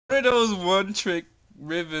are those one-trick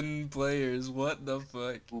ribbon players? What the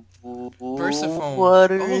fuck? Persephone.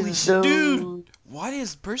 What are Holy shit, those? dude! What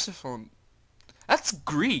is Persephone? That's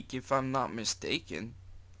Greek, if I'm not mistaken.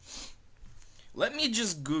 Let me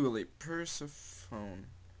just Google it. Persephone.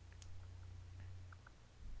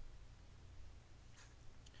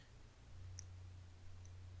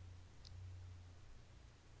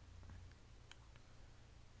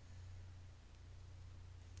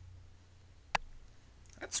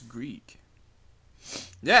 That's Greek.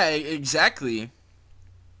 Yeah, exactly.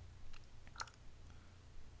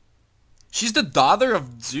 She's the daughter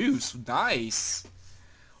of Zeus. Nice.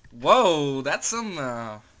 Whoa, that's some,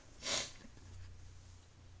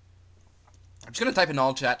 I'm just gonna type in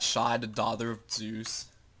all chat, Shy, the daughter of Zeus.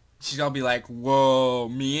 She's gonna be like, whoa,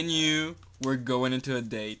 me and you, we're going into a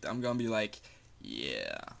date. I'm gonna be like,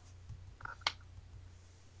 yeah.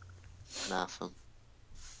 Nothing.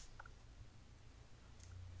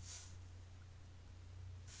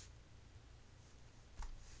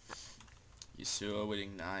 Yasuo with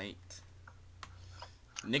Ignite.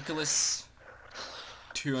 Nicholas,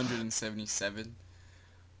 277.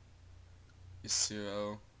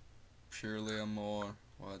 Yasuo, purely Amor.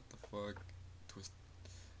 What the fuck? Twist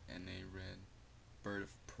NA Red. Bird of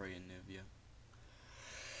Prey and Nivea.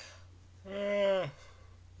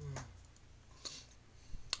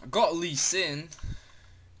 I got Lee Sin.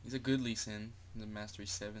 He's a good Lee Sin. The Mastery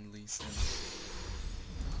 7 Lee Sin.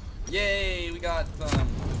 Yay, we got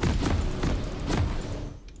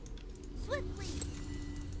Swiftly.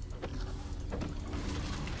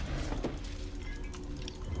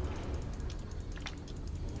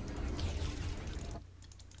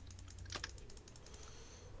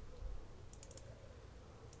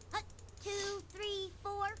 Hut, 2, 3,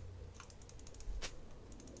 4.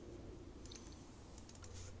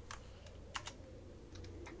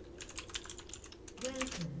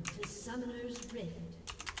 Welcome to Summoner's Rift.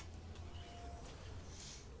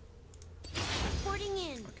 Porting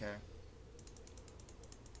in. okay.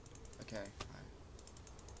 Okay.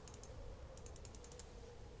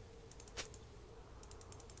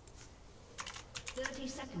 30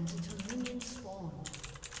 seconds until minions spawn.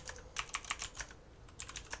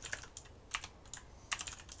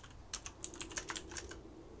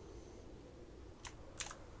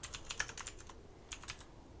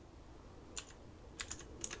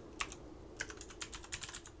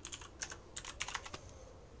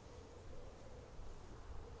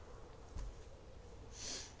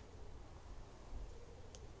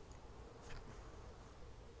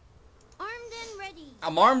 Armed and ready.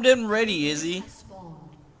 I'm armed and ready, Izzy. Spawn.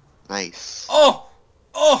 Nice. Oh!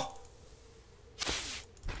 Oh!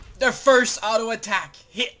 Their first auto attack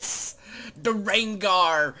hits! The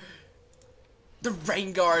Rengar! The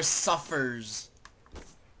Rengar suffers!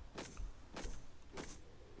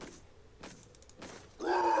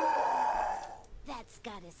 That's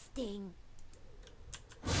gotta sting.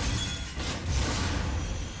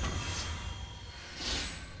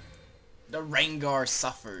 The Rengar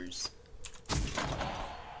suffers.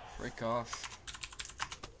 Frick off.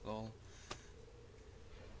 Lol.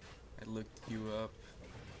 I looked you up.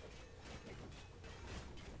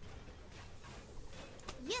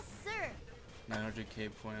 Yes, sir. 900k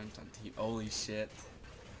points on Teemo. Holy shit.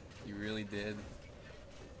 You really did.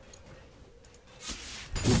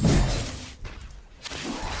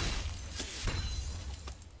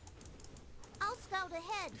 I'll scout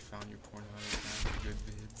ahead. You found your Pornhub account. Good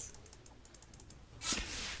vids.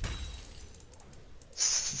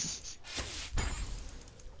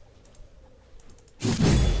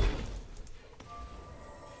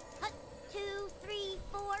 Hut, 2, 3,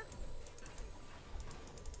 4.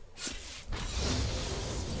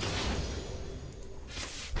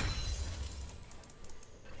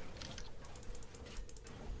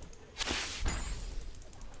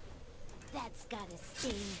 That's gotta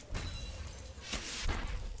sting.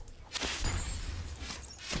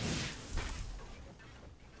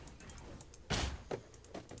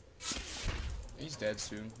 He's dead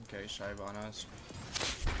soon. Okay, Shy on us.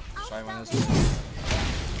 I'll Shy on scout us. ahead.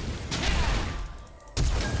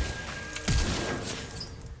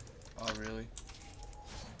 Oh, really?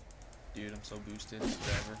 Dude, I'm so boosted.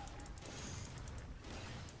 Whatever.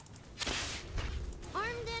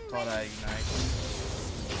 Armed and Thought I ready. ignite.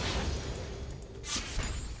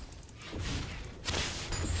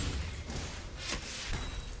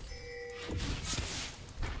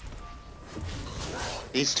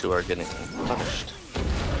 These two are getting punished.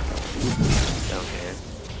 Down here.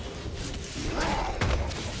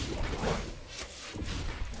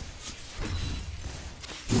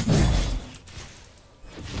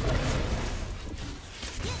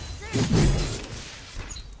 Yes, sir.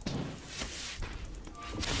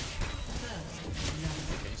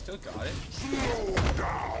 got it.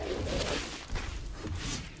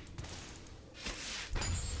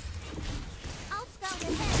 I'll scout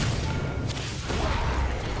ahead.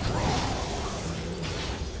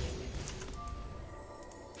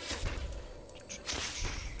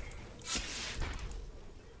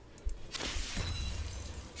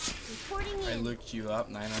 Reporting I in. looked you up,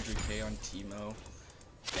 900k on Teemo.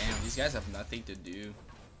 Damn, these guys have nothing to do.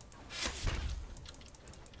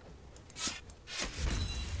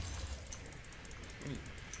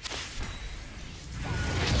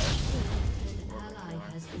 An ally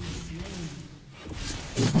has been slain.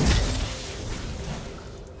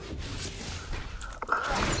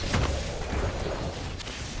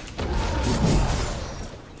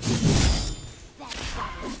 That's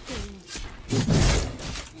got a sting.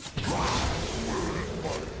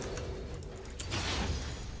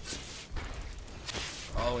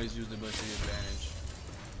 Always use the bush to your advantage.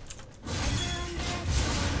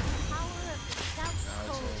 Power of the South Now it's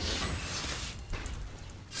Pole. over.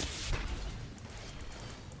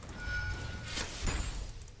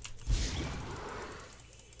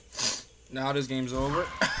 Now this game's over.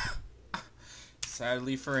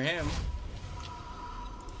 Sadly for him.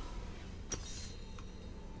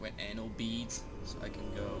 Went anal beads, so I can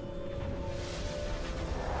go.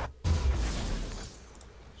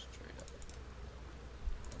 Straight up.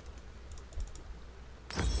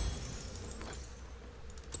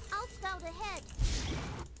 I'll scout ahead.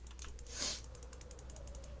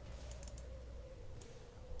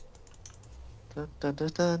 Dun, dun, dun,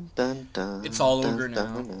 dun, dun, dun, It's all dun, over dun,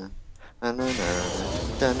 now. dun, dun. Dun, dun,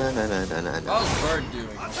 dun, dun, dun, dun, dun, dun. How's Bird doing?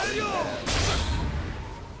 Pretty bad.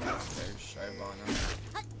 There's Shyvana.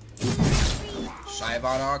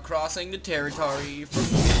 Shyvana crossing the territory from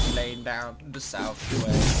mid lane down to the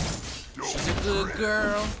southwest. She's a good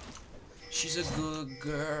girl. She's a good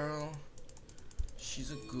girl.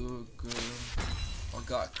 She's a good girl. Oh,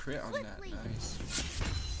 got crit on that. Nice.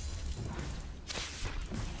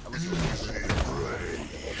 I was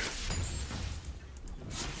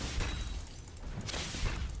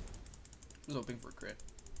hoping for crit.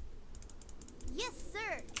 Yes,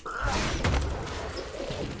 sir.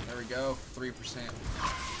 There we go. 3%.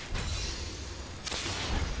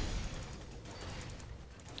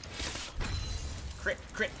 Crit,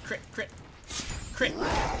 crit, crit, crit. Crit.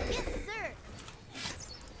 Yes, sir.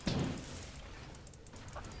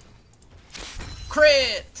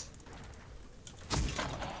 Crit!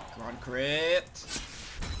 Come on, crit.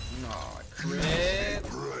 No, crit.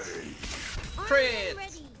 Crit. Armed and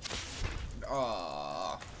ready.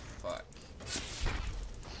 Aw, fuck.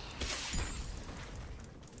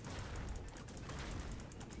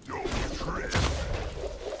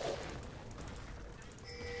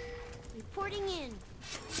 Reporting in.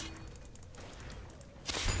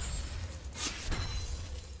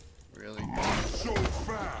 Really? So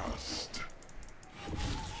fast.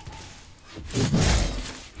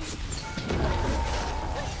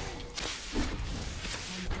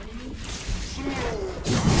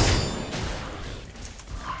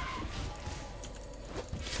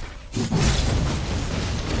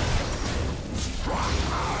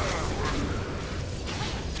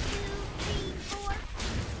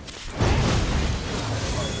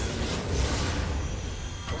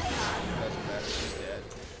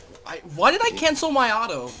 Why did I cancel my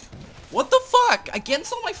auto? What the fuck? I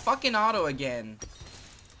canceled my fucking auto again.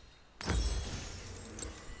 I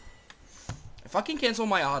fucking canceled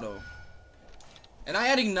my auto. And I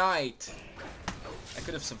had Ignite. I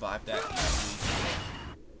could have survived that.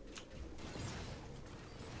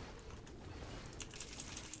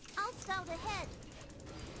 I'll scout ahead.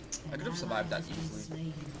 I could have survived that Has been easily.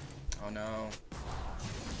 slain. Oh no.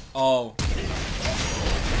 Oh.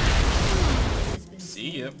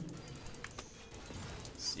 See ya.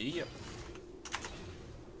 See ya.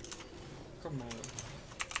 Come on.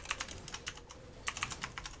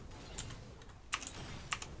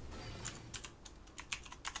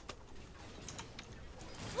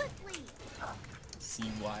 Swiftly.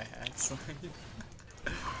 CY hat sign.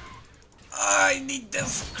 I need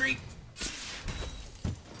this creep.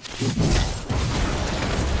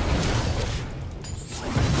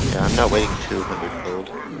 Yeah, I'm not waiting 200 gold.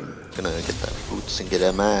 Gonna get that boots and get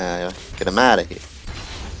him out of here.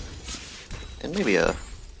 And maybe a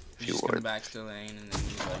few Just come words. back to the lane and then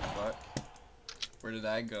he's like, fuck. Where did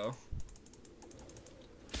I go?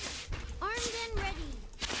 Armed and ready.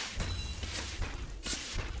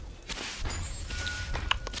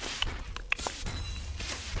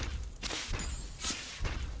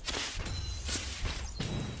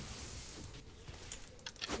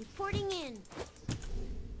 Reporting in.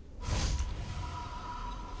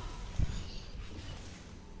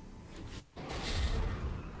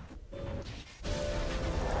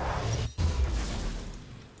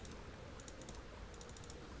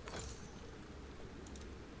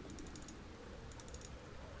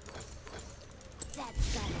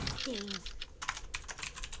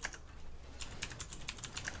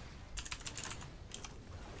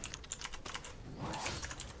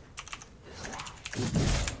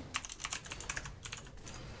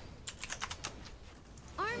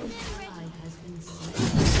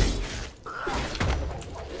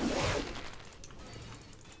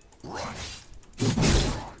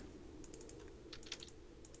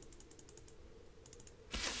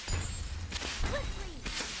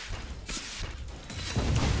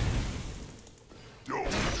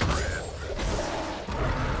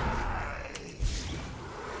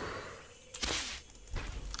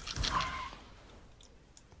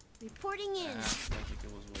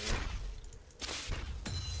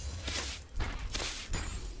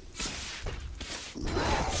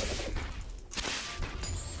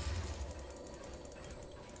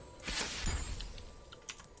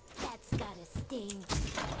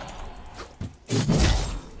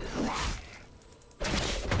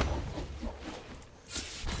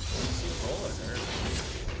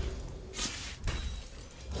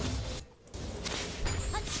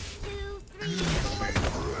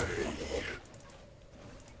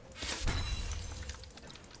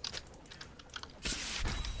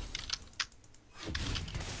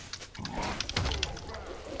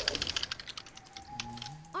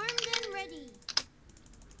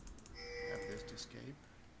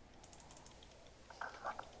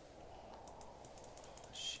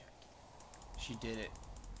 She did it.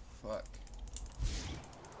 Fuck.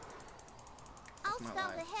 I'll my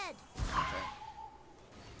scout life. ahead.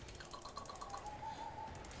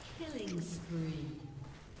 Okay. Killing spree.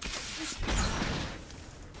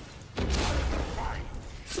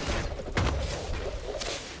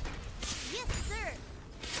 Yes, sir.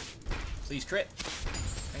 Please crit.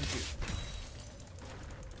 Thank you.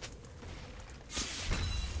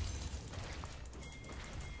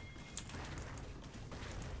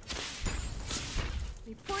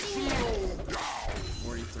 Reporting in.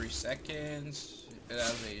 43 seconds. It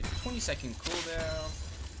has a 20-second cooldown.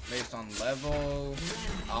 Based on level.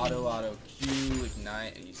 Auto Q,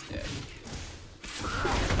 ignite, and he's dead.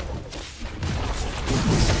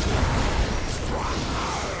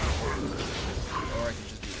 Or I can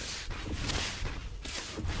just do this.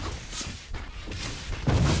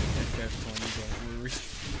 FF20, don't worry.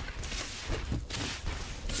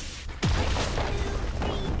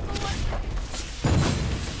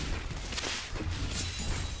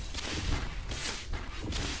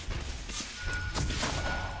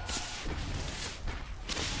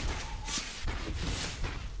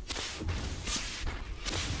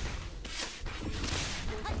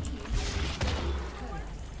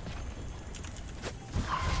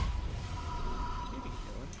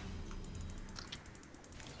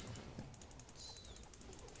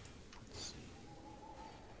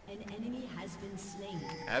 An enemy has been slain.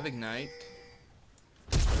 I have ignite.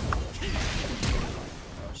 Oh,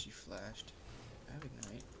 she flashed. I have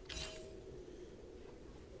ignite.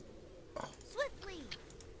 Swiftly.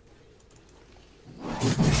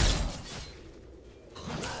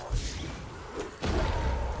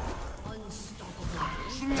 Unstoppable.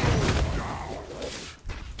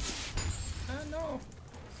 No.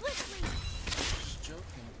 Swiftly. Just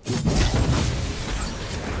joking.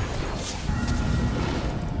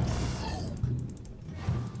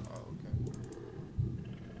 Oh, okay.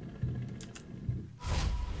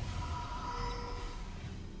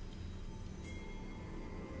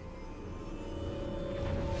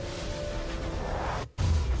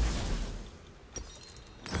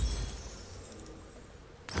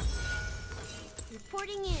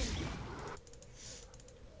 Reporting in.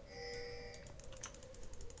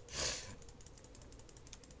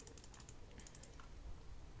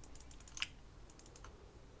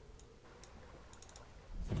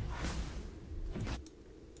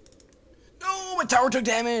 No, my tower took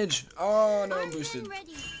damage. Oh no, I'm Armed boosted. and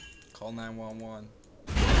ready. Call 911.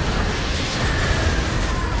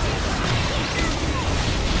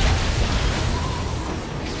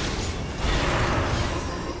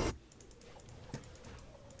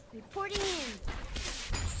 Reporting in.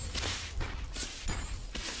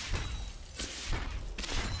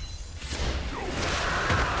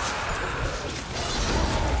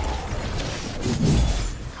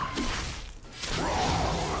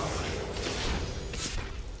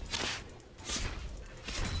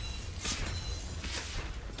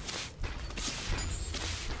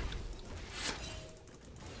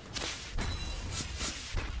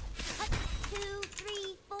 Up, 2,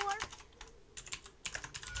 3, 4.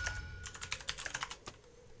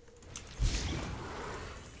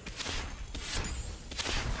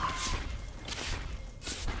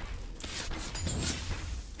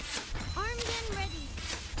 Armed and ready.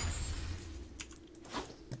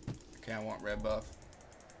 Okay, I want red buff.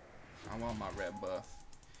 I want my red buff.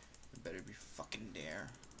 You better be fucking there.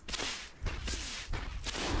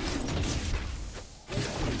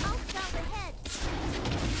 I'll scout ahead.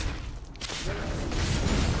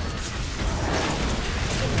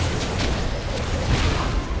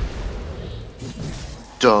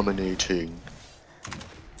 Dominating.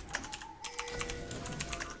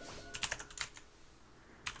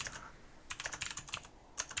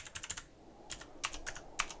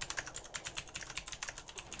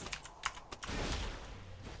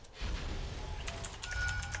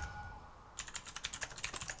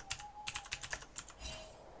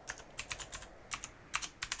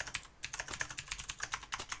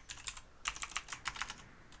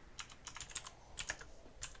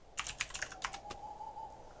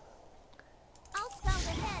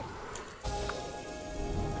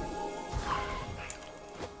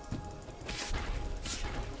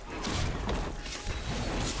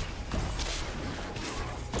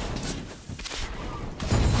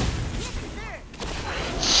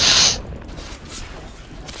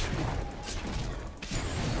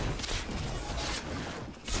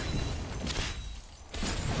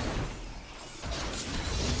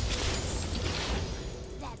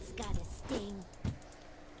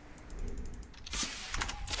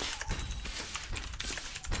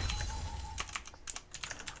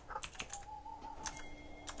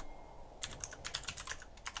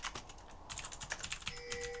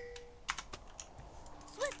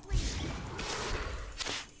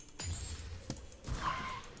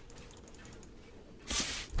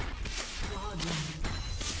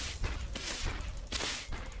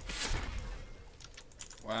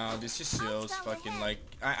 Wow, this is so fucking like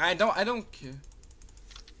I don't care.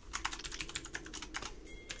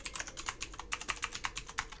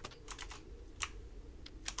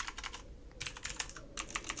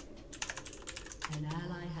 An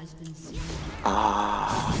ally has been slain.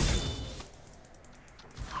 Ah.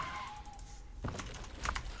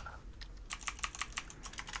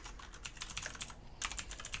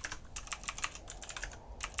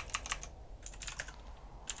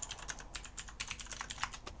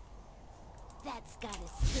 That's gotta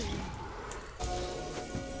sting.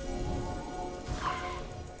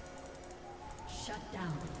 Shut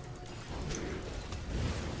down.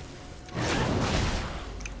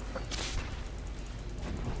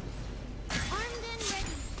 Armed and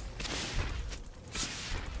ready.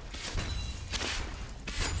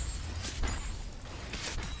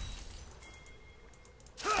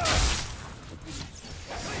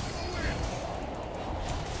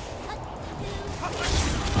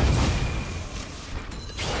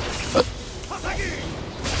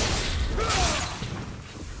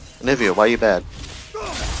 Nivea, why are you bad?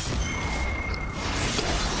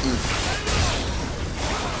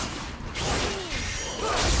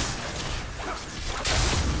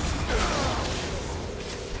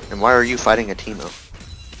 And why are you fighting a Teemo?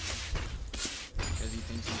 Because he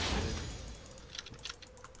thinks he's good.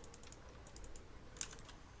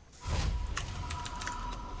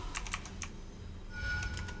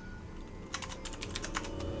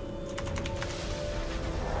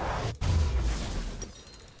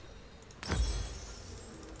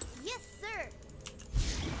 Yes, sir.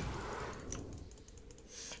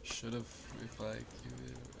 Should've, if I give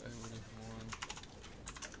it, I would've won.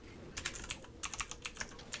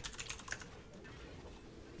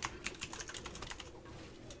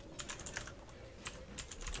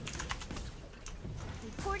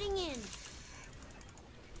 Reporting in.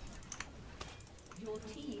 Your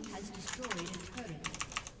team has destroyed a turret.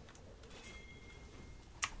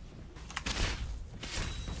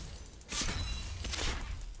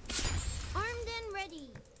 Armed and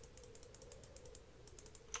ready.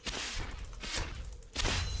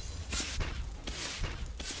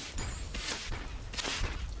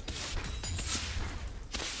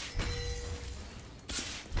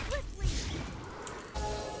 Swiftly.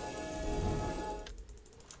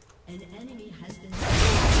 An enemy has been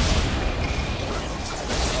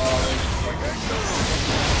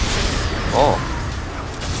Oh.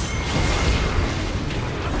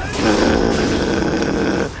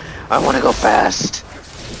 I want to go fast.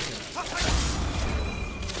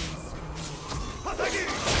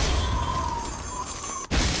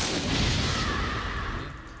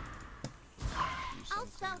 I'll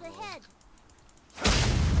spout ahead. I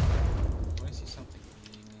wanna see something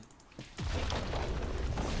eating it.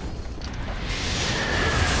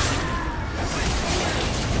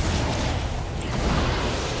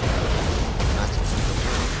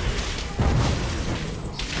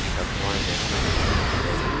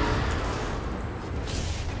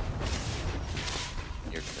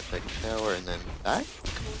 You're gonna take a shower and then die?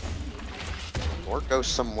 Or go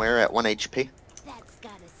somewhere at 1 HP. That's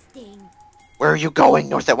gotta sting. Where are you going,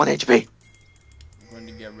 North at 1 HP? I'm going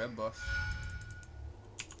to get red buff.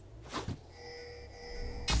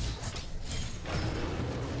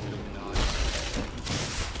 Illuminati.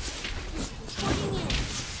 Reporting in.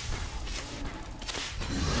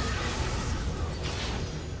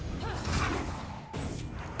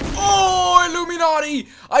 Oh, Illuminati!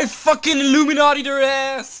 I fucking Illuminati their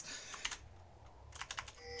ass!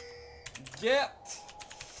 Get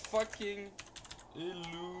fucking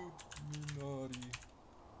Illuminati.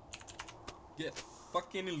 Get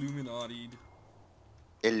fucking Illuminati.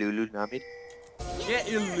 Illuminati. Get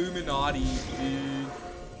Illuminati, dude.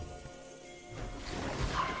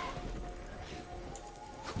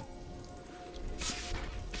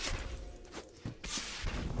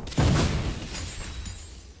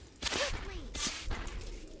 Swiftly.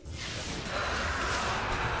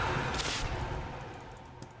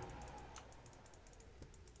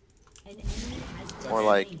 an enemy has been More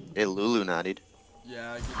like slain. Illuminati.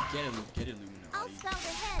 Yeah, get Illuminati. I'll spout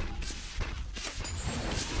ahead.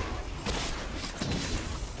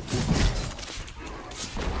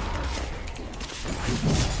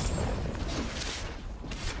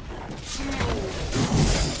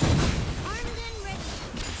 Armed and ready.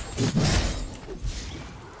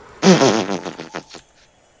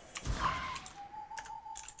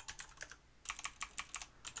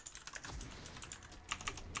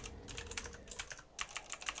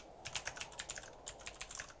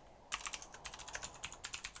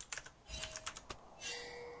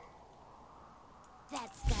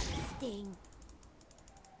 sting.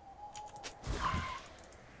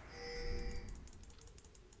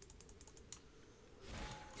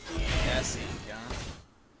 Yes, yeah.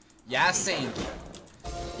 Yes,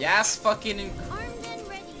 yes, fucking. Armed and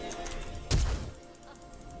ready.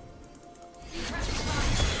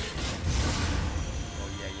 Oh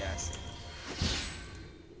yeah, yes.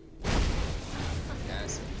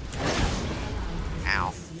 Yes.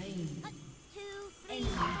 Ow. Slain. 2, 3.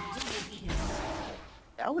 Double kill.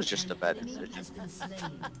 That was just a bad Enemy decision. has been slain.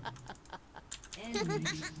 Enemy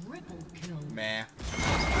triple kill. Meh.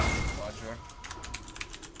 Roger.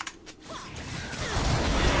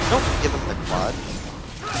 Don't give him the quad.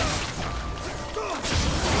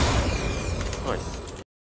 Nice.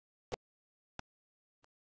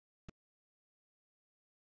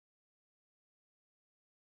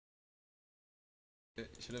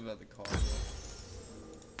 Should have had the call.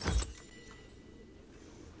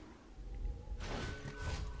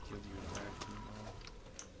 Killed you back.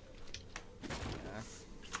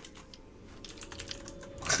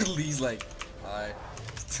 Yeah. Lee's like, I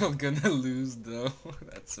still gonna lose though.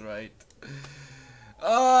 That's right.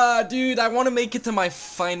 Ah, dude, I want to make it to my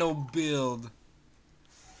final build.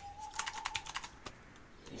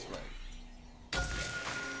 He's right.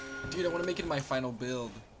 Dude, I want to make it to my final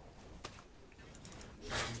build.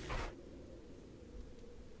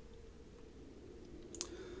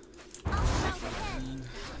 Out ahead.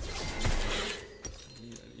 I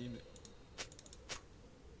need it.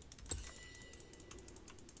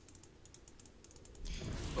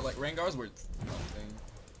 But like Rengar's worth nothing.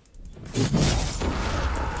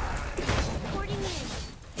 Porting in.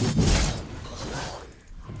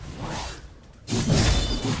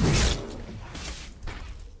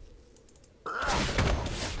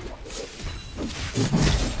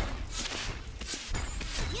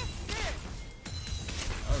 Yes, sir.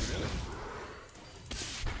 Oh really?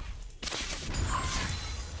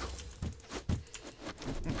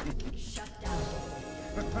 Shut down.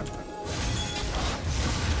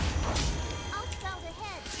 Out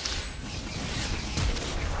ahead.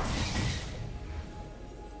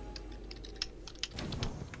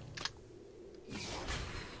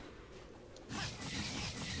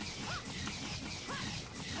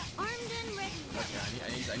 Armed and ready. Okay, I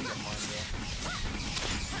need a Mondo.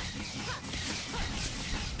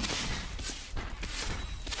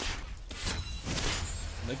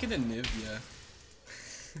 Look at the Nivea.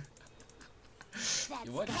 That's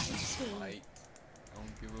You what? got to sting. Fight. I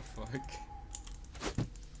don't give a fuck.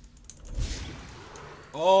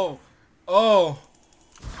 Oh! Oh!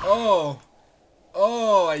 Oh!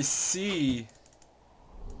 Oh, I see.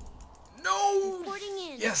 No! Porting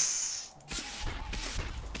in. Yes!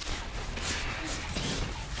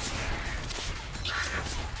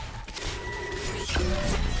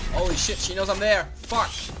 Holy shit, she knows I'm there.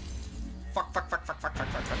 Fuck. Fuck, fuck, fuck, fuck, fuck, fuck,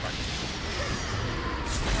 fuck, fuck, fuck.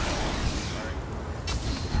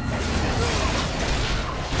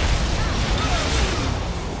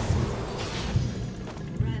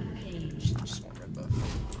 Rampage. I just want red buff.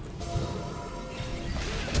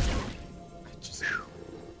 I just...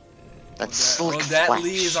 That's slick That flash.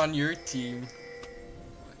 Lee is on your team.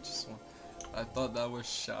 I just want... I thought that was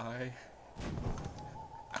shy.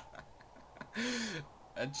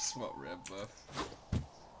 I just want red buff.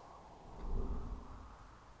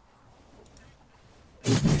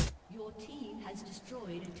 Your team has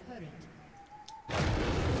destroyed a turret.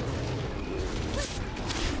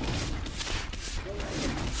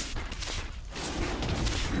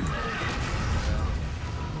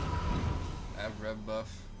 I have red buff.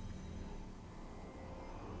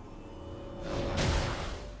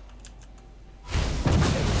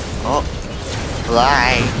 Oh,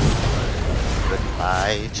 fly.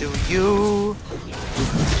 Goodbye to you.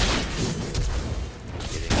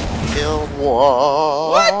 Getting killed.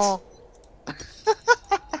 Whoa.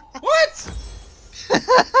 What?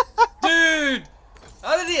 Dude!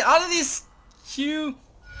 How did these Q?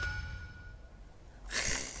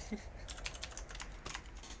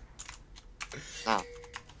 Ah.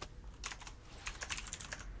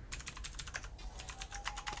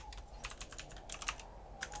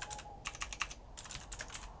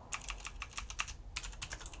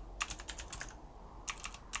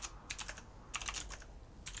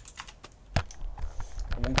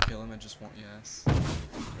 I won't kill him, I just want yes.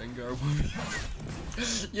 Rengar will be...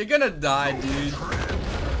 You're gonna die, dude.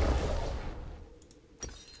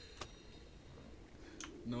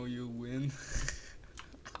 No, you win.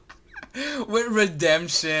 With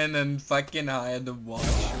redemption and fucking hide the watcher.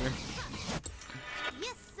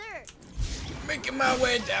 Yes, sir. Making my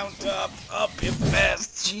way down top, up it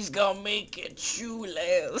fast. She's gonna make it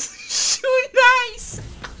shoeless. Shoe nice.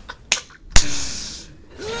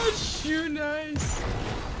 shoe nice.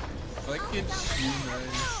 Fucking shoe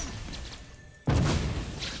nice.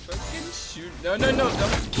 Fucking shoe. No, no, no,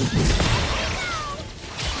 don't.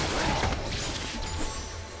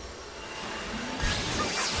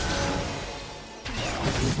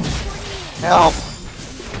 Help!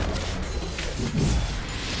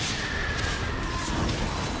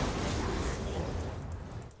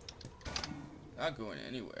 Not going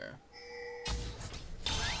anywhere.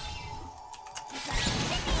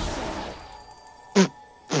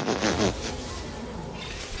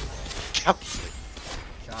 Kappa.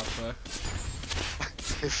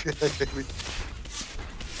 I feel like I would.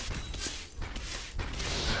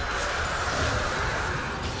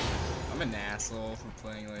 I'm an asshole for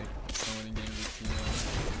playing like so many games with Teemo.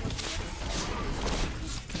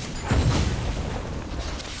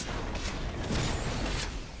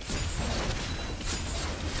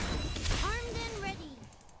 Armed and ready.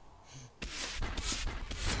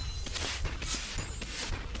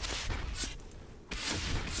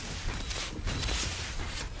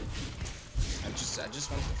 I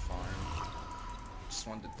just want the farm. Just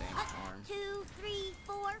want the dang Up, farm. 2, 3,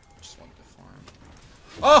 4. Just want the farm.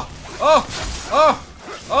 Oh! Oh! Oh!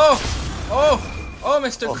 Oh! Oh! Oh,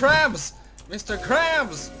 Mr. Krabs! Mr.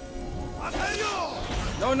 Krabs!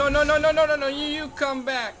 No, no, no, no, no, no, no, no, you come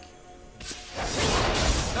back!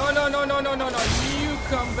 No, no, no, no, no, no, no, you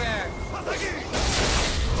come back!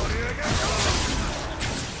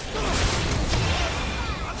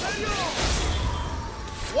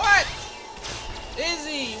 What?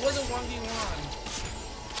 Izzy! It wasn't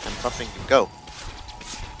 1v1. I'm puffing you. Go.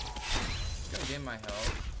 Just gonna get my health.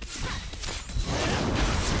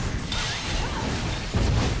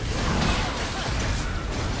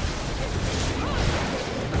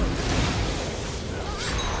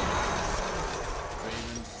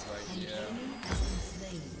 Raven's is like, yeah.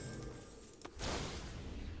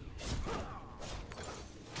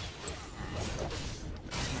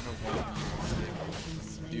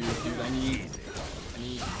 Dude, I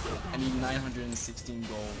need 916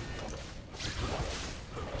 gold.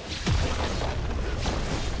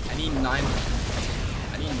 I need 916.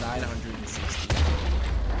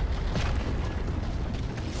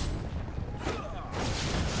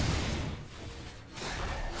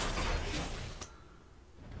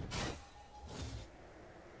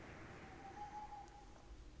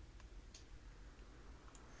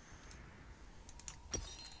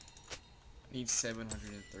 I need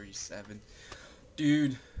 737.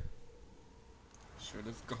 Dude. Should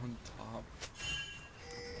have gone top.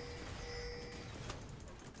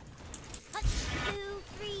 Up, 2,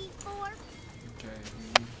 3, 4. Okay.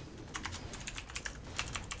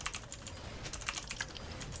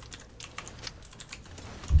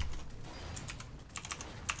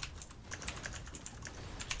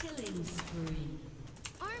 Killing spree.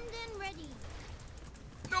 Armed and ready.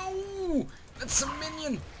 No! That's a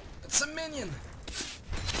minion! That's a minion!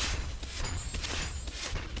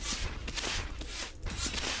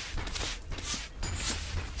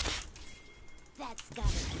 That's gotta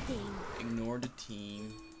sting. Ignore the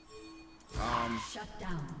team. Shut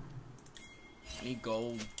down. I need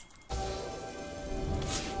gold. I'm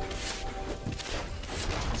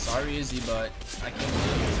sorry, Izzy, but I can't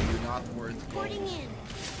believe you're not worth gold. Porting in.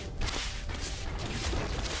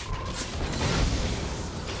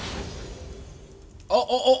 Oh,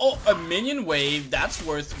 oh, oh, oh, a minion wave, that's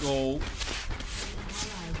worth gold.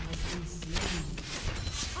 Ally has been slain.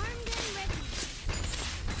 Armed and ready.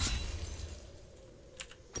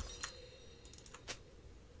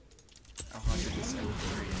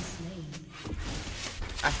 Slain.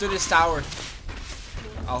 After this tower,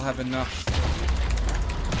 I'll have enough.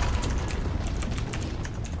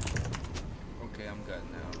 Okay, I'm good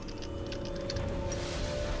now.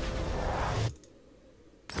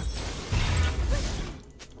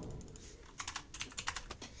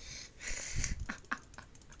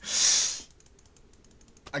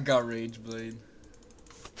 I got Rage Blade.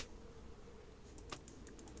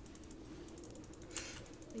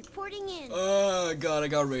 Reporting in. Oh god, I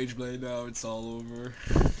got Rage Blade now. It's all over.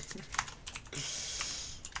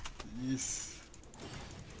 Yes.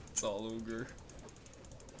 It's all over.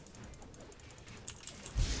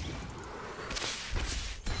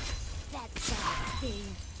 That's gotta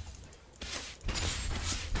sting.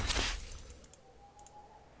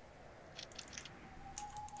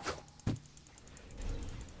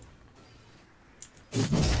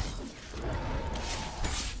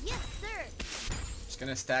 Yes, sir. Just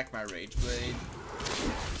gonna stack my Rage Blade.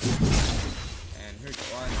 And here we go.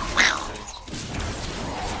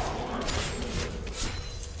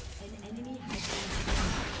 An enemy has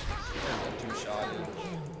been Two-shotted.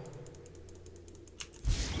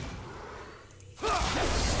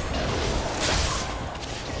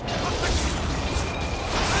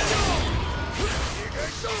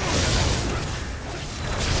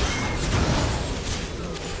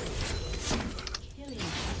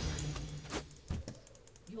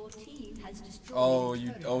 Oh,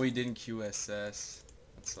 he didn't QSS.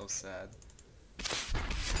 That's so sad.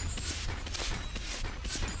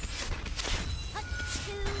 Hut,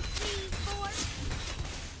 2, 3, 4.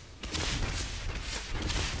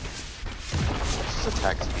 What's this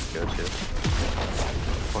attack speed go to?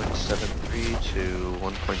 0.73 to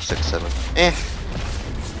 1.67. Eh,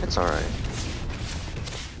 it's alright.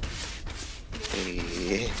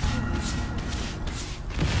 Hey.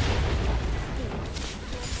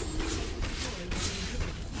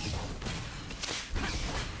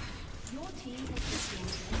 Your team has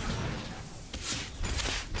destroyed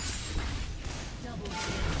double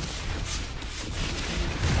kill.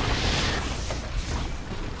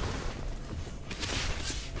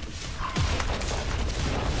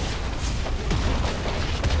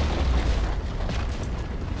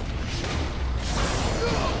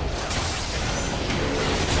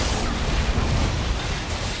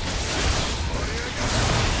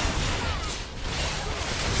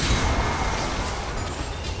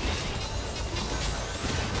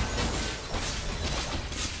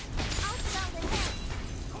 I'll sell the head.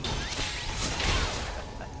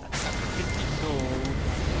 50 gold.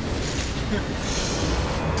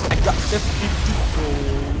 I got the 50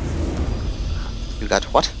 gold. You got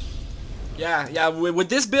what? Yeah, with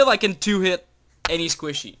this build I can 2-hit any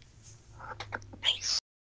squishy.